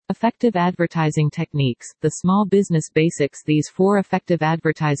Effective advertising techniques, the small business basics. These 4 effective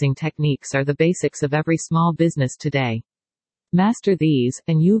advertising techniques are the basics of every small business today. Master these,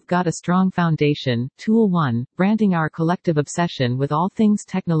 and you've got a strong foundation. Tool 1. Branding. Our collective obsession with all things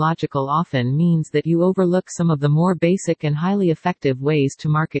technological often means that you overlook some of the more basic and highly effective ways to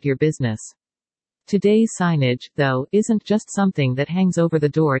market your business. Today's signage, though, isn't just something that hangs over the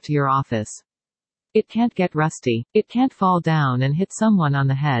door to your office. It can't get rusty. It can't fall down and hit someone on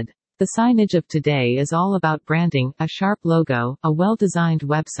the head. The signage of today is all about branding, a sharp logo, a well-designed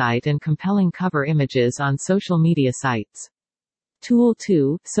website, and compelling cover images on social media sites. Tool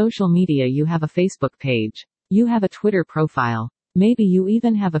 2. Social media. You have a Facebook page. You have a Twitter profile. Maybe you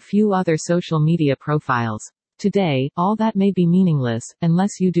even have a few other social media profiles. Today, all that may be meaningless,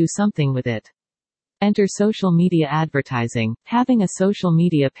 unless you do something with it. Enter social media advertising. Having a social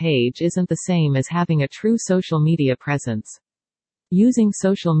media page isn't the same as having a true social media presence. Using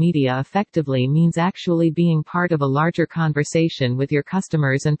social media effectively means actually being part of a larger conversation with your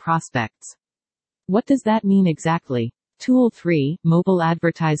customers and prospects. What does that mean exactly? Tool 3. Mobile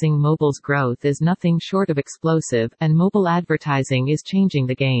advertising. Mobile's growth is nothing short of explosive, and mobile advertising is changing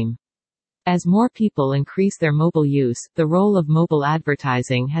the game. As more people increase their mobile use, the role of mobile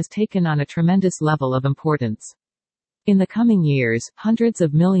advertising has taken on a tremendous level of importance. In the coming years, hundreds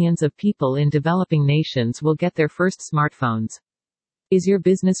of millions of people in developing nations will get their first smartphones. Is your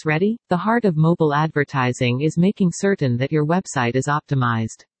business ready? The heart of mobile advertising is making certain that your website is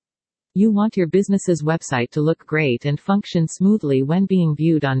optimized. You want your business's website to look great and function smoothly when being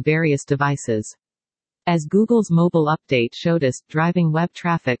viewed on various devices. As Google's mobile update showed us, driving web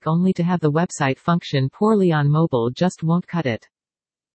traffic only to have the website function poorly on mobile just won't cut it.